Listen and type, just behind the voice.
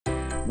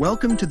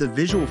Welcome to the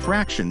Visual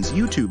Fractions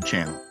YouTube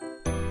channel.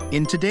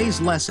 In today's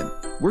lesson,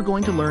 we're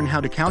going to learn how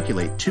to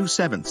calculate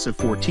 2/7 of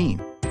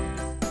 14.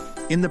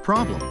 In the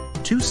problem,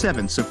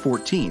 2/7 of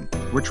 14,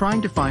 we're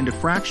trying to find a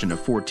fraction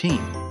of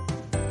 14.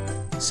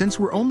 Since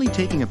we're only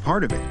taking a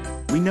part of it,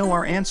 we know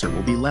our answer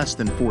will be less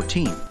than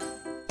 14.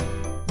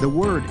 The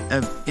word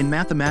of in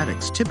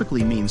mathematics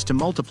typically means to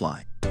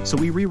multiply, so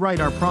we rewrite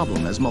our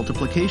problem as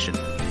multiplication,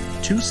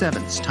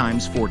 2/7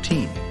 times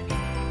 14.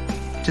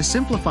 To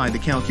simplify the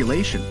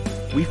calculation,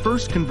 we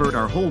first convert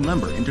our whole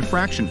number into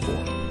fraction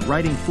form,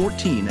 writing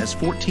 14 as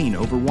 14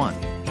 over 1.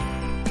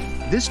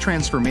 This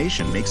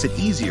transformation makes it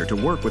easier to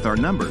work with our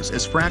numbers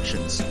as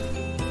fractions.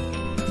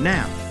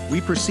 Now, we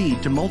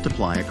proceed to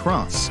multiply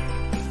across.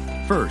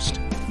 First,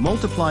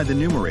 multiply the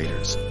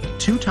numerators.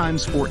 2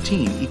 times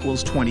 14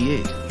 equals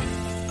 28.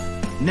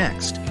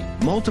 Next,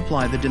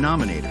 multiply the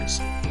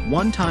denominators.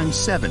 1 times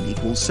 7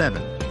 equals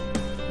 7.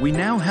 We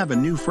now have a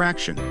new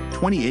fraction,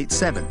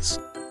 28/7.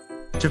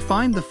 To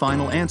find the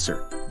final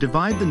answer,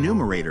 divide the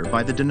numerator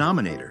by the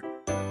denominator.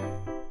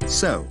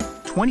 So,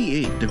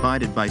 28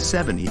 divided by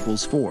 7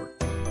 equals 4.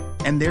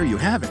 And there you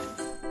have it.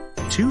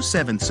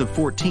 2/7 of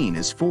 14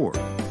 is 4.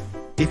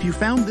 If you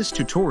found this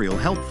tutorial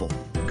helpful,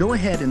 go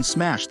ahead and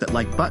smash that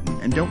like button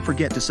and don't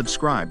forget to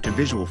subscribe to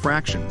Visual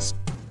Fractions.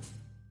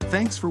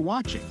 Thanks for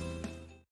watching.